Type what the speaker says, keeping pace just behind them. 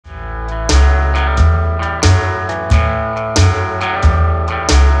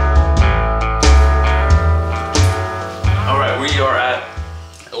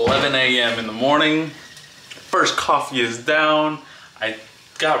morning. First coffee is down. I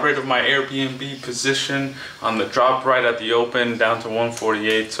got rid of my Airbnb position on the drop right at the open down to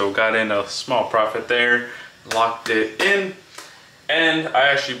 148, so got in a small profit there, locked it in, and I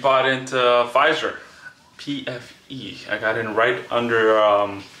actually bought into Pfizer, PFE. I got in right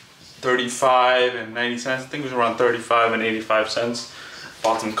under 35 and 90 cents. I think it was around 35 and 85 cents.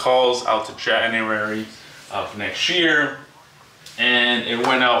 Bought some calls out to January of next year, and it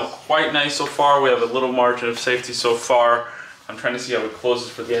went out quite nice so far. We have a little margin of safety so far. I'm trying to see how it closes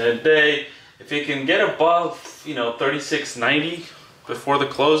for the end of the day. If it can get above, 36.90 before the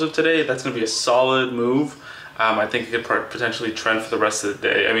close of today, that's going to be a solid move. I think it could potentially trend for the rest of the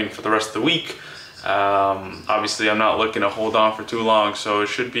day. I mean, for the rest of the week. Obviously, I'm not looking to hold on for too long, so it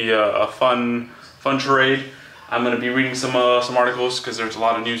should be a fun trade. I'm going to be reading some articles because there's a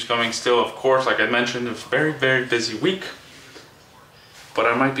lot of news coming still. Of course, like I mentioned, it's a very, very busy week. But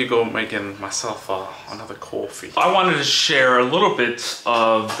I might be making myself another coffee. I wanted to share a little bit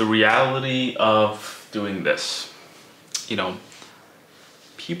of the reality of doing this.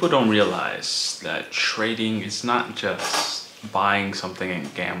 People don't realize that trading is not just buying something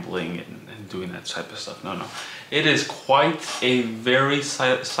and gambling and doing that type of stuff. No. It is quite a very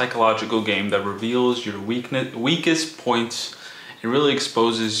psychological game that reveals your weakest points. It really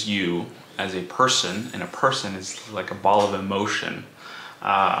exposes you as a person, and a person is like a ball of emotion.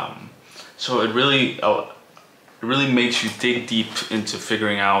 So it really makes you dig deep into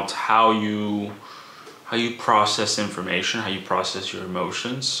figuring out how you process information, how you process your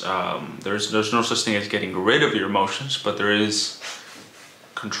emotions. There's no such thing as getting rid of your emotions, but there is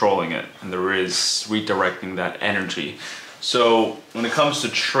controlling it, and there is redirecting that energy. So when it comes to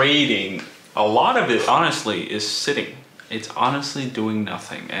trading, a lot of it honestly is sitting. It's honestly doing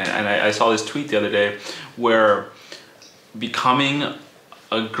nothing. And I saw this tweet the other day where becoming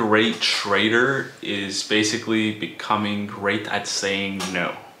a great trader is basically becoming great at saying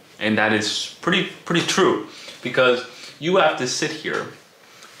no. And that is pretty true, because you have to sit here.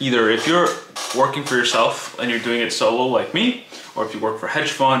 Either if you're working for yourself and you're doing it solo like me, or if you work for a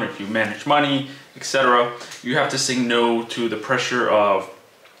hedge fund, or if you manage money, etc., you have to say no to the pressure of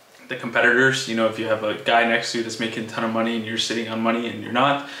the competitors. If you have a guy next to you that's making a ton of money and you're sitting on money and you're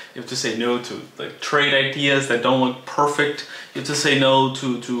not, you have to say no to like trade ideas that don't look perfect. You have to say no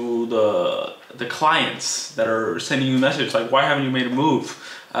to the clients that are sending you a message like, why haven't you made a move?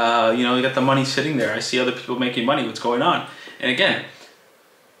 You got the money sitting there. I see other people making money. What's going on? And again,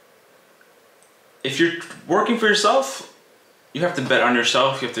 if you're working for yourself, you have to bet on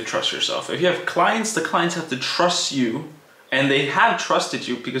yourself. You have to trust yourself. If you have clients, the clients have to trust you. And they have trusted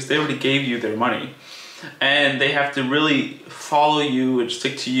you because they already gave you their money. And they have to really follow you and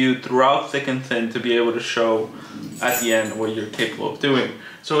stick to you throughout thick and thin to be able to show at the end what you're capable of doing.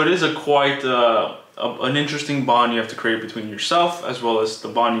 So it is quite an interesting bond you have to create between yourself as well as the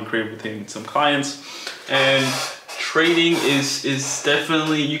bond you create between some clients. And trading is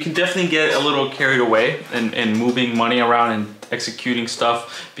definitely, you can definitely get a little carried away and moving money around and executing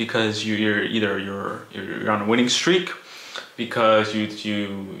stuff because you're on a winning streak, because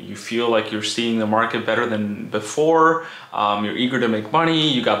you feel like you're seeing the market better than before. You're eager to make money.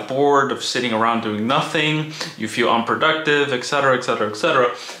 You got bored of sitting around doing nothing. You feel unproductive, etc., etc.,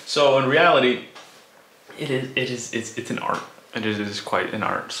 etc. So in reality, it's an art. It is quite an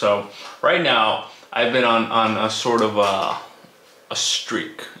art. So right now, I've been on a sort of a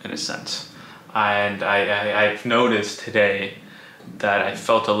streak in a sense, and I've noticed today that I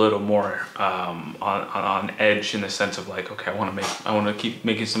felt a little more on edge in the sense of like, okay, I want to keep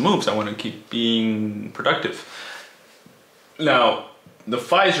making some moves. I want to keep being productive. Now, the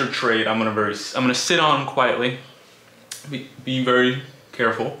Pfizer trade, I'm gonna sit on quietly, be very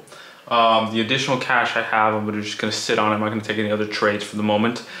careful. The additional cash I have, I'm just gonna sit on. I'm not gonna take any other trades for the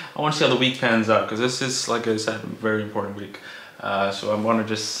moment. I want to see how the week pans out, because this is, like I said, a very important week. So I want to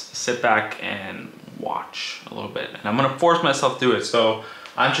just sit back and watch a little bit, and I'm gonna force myself to do it. So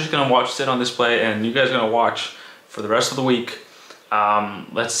I'm just gonna sit on this play, and you guys are gonna watch for the rest of the week.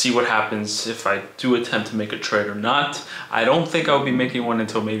 Let's see what happens if I do attempt to make a trade or not. I don't think I'll be making one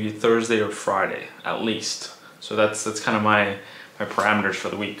until maybe Thursday or Friday at least. So that's kind of my parameters for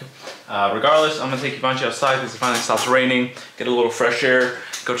the week. Regardless, I'm gonna take Ivanchi outside because it finally stops raining, get a little fresh air,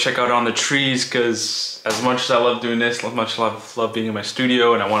 go check out on the trees, because as much as I love doing this, as much as I love being in my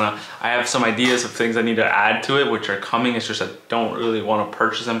studio, and I have some ideas of things I need to add to it, which are coming. It's just I don't really want to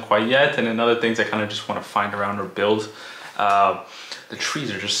purchase them quite yet, and then other things I kind of just want to find around or build. The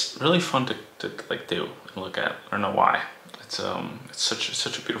trees are just really fun to like do and look at. I don't know why. It's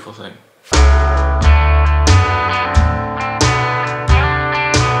such a beautiful thing.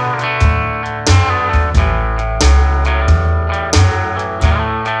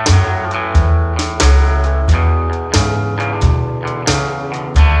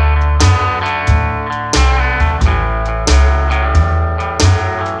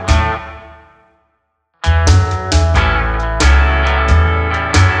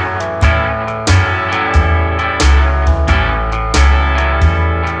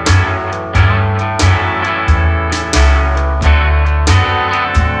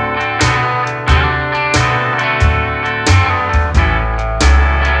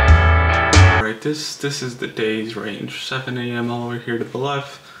 right, this is the day's range. 7 a.m. all the way here to the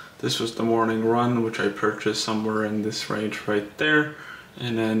left. This was the morning run, which I purchased somewhere in this range right there.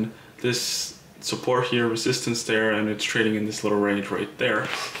 And then this support here, resistance there, and it's trading in this little range right there.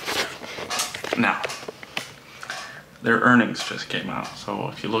 Now, their earnings just came out. So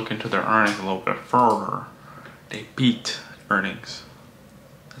if you look into their earnings a little bit further, they beat earnings.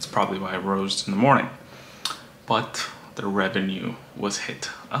 That's probably why it rose in the morning. But their revenue was hit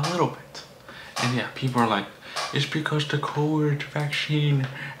a little bit. And yeah, people are like, it's because the COVID vaccine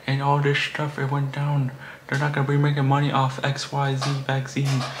and all this stuff, it went down. They're not gonna be making money off XYZ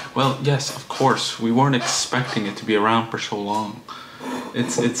vaccine. Well, yes, of course, we weren't expecting it to be around for so long.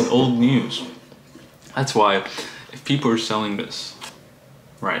 It's old news. That's why if people are selling this,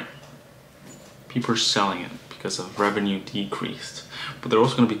 right? People are selling it because of revenue decreased, but they're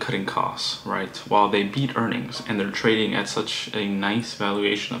also gonna be cutting costs, right? While they beat earnings and they're trading at such a nice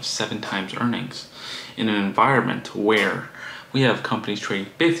valuation of 7 times earnings in an environment where we have companies trading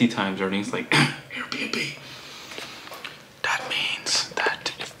 50 times earnings like Airbnb. That means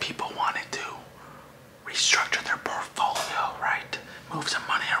that if people wanted to restructure their portfolio, right? Move some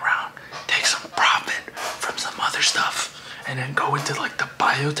money around, take some profit from some other stuff, and then go into like the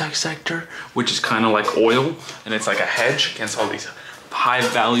biotech sector, which is kind of like oil, and it's like a hedge against all these high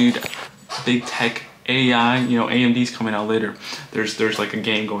valued big tech AI, you know, AMD's coming out later. There's like a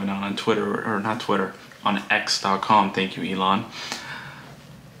game going on Twitter, or not Twitter, on X.com, thank you Elon,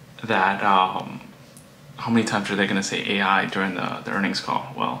 that how many times are they going to say AI during the earnings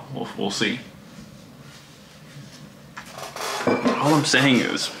call? Well, we'll see. All I'm saying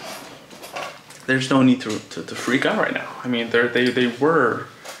is there's no need to freak out right now. I mean, they were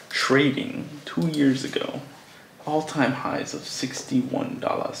trading 2 years ago all-time highs of $61.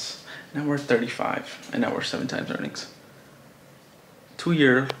 Now we're at 35, and now we're 7 times earnings. 2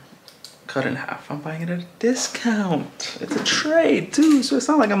 year cut in half. I'm buying it at a discount. It's a trade too, so it's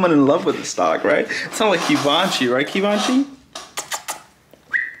not like I'm in love with the stock, right? It's not like Givenchy, right? Givenchy.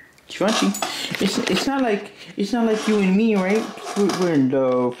 It's not like you and me, right? We're in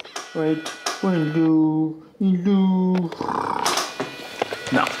love, right? We're in love.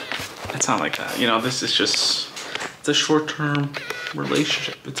 No, it's not like that. You know, this is just, it's a short-term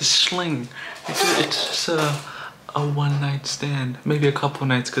relationship. It's a sling. It's just a one-night stand, maybe a couple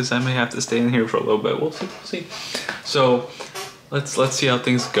nights, because I may have to stay in here for a little bit. We'll see. So let's see how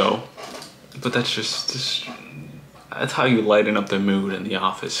things go. But that's just that's how you lighten up the mood in the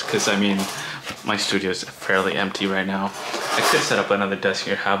office. Because I mean, my studio is fairly empty right now. I could set up another desk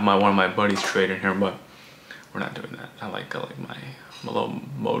here, have one of my buddies trade in here, but we're not doing that. I like my little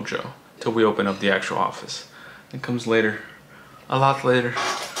mojo till we open up the actual office. It comes later, a lot later.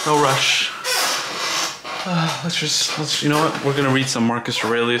 No rush. Let's you know what? We're gonna read some Marcus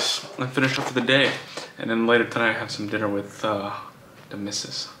Aurelius and finish up for the day, and then later tonight have some dinner with the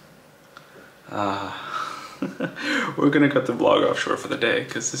missus. We're gonna cut the vlog off short for the day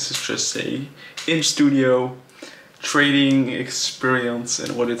because this is just a in-studio trading experience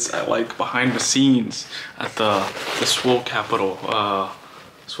and what it's like behind the scenes at the Swole Capital,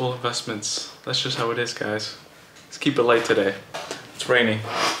 Swole Investments. That's just how it is, guys. Let's keep it light today. It's raining.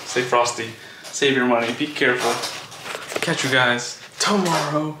 Stay frosty. Save your money. Be careful. Catch you guys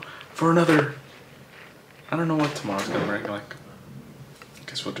tomorrow for another. I don't know what tomorrow's gonna bring. Like, I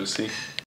guess we'll just see.